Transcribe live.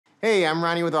Hey, I'm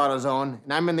Ronnie with AutoZone,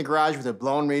 and I'm in the garage with a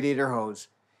blown radiator hose.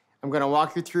 I'm going to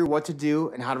walk you through what to do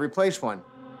and how to replace one.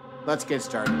 Let's get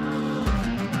started.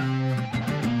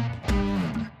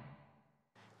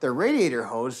 The radiator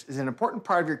hose is an important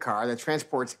part of your car that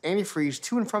transports antifreeze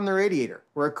to and from the radiator,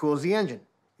 where it cools the engine.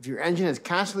 If your engine is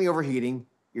constantly overheating,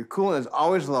 your coolant is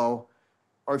always low,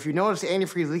 or if you notice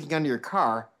antifreeze leaking under your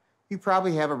car, you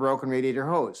probably have a broken radiator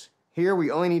hose. Here, we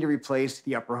only need to replace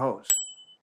the upper hose.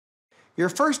 Your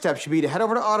first step should be to head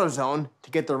over to AutoZone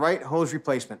to get the right hose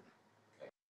replacement.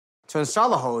 To install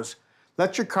the hose,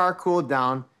 let your car cool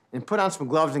down and put on some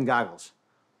gloves and goggles.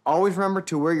 Always remember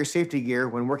to wear your safety gear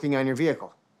when working on your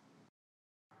vehicle.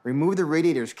 Remove the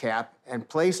radiator's cap and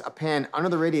place a pan under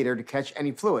the radiator to catch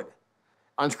any fluid.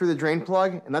 Unscrew the drain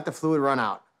plug and let the fluid run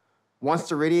out. Once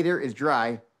the radiator is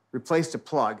dry, replace the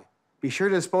plug. Be sure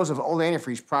to dispose of old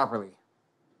antifreeze properly.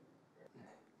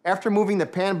 After moving the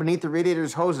pan beneath the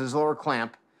radiator's hose's lower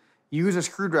clamp, use a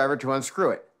screwdriver to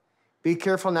unscrew it. Be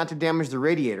careful not to damage the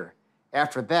radiator.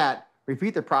 After that,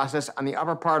 repeat the process on the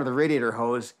upper part of the radiator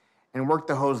hose and work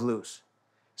the hose loose.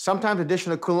 Sometimes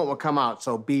additional coolant will come out,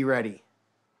 so be ready.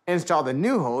 Install the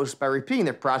new hose by repeating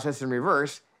the process in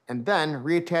reverse and then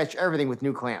reattach everything with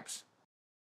new clamps.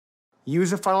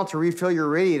 Use a funnel to refill your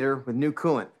radiator with new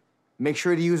coolant. Make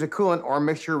sure to use a coolant or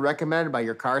mixture recommended by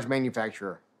your car's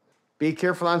manufacturer. Be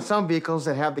careful on some vehicles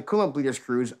that have the coolant bleeder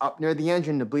screws up near the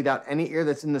engine to bleed out any air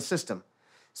that's in the system.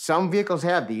 Some vehicles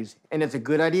have these, and it's a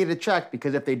good idea to check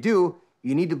because if they do,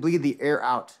 you need to bleed the air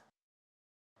out.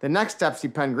 The next steps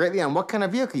depend greatly on what kind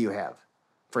of vehicle you have.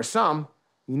 For some,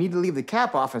 you need to leave the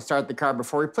cap off and start the car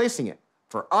before replacing it.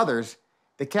 For others,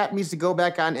 the cap needs to go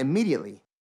back on immediately.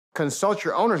 Consult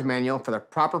your owner's manual for the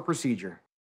proper procedure.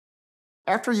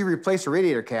 After you replace the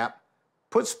radiator cap,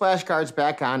 put splash guards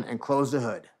back on and close the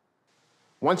hood.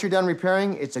 Once you're done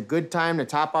repairing, it's a good time to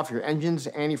top off your engine's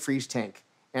antifreeze tank.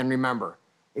 And remember,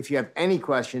 if you have any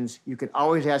questions, you can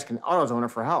always ask an AutoZoner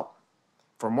for help.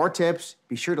 For more tips,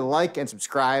 be sure to like and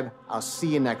subscribe. I'll see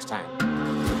you next time.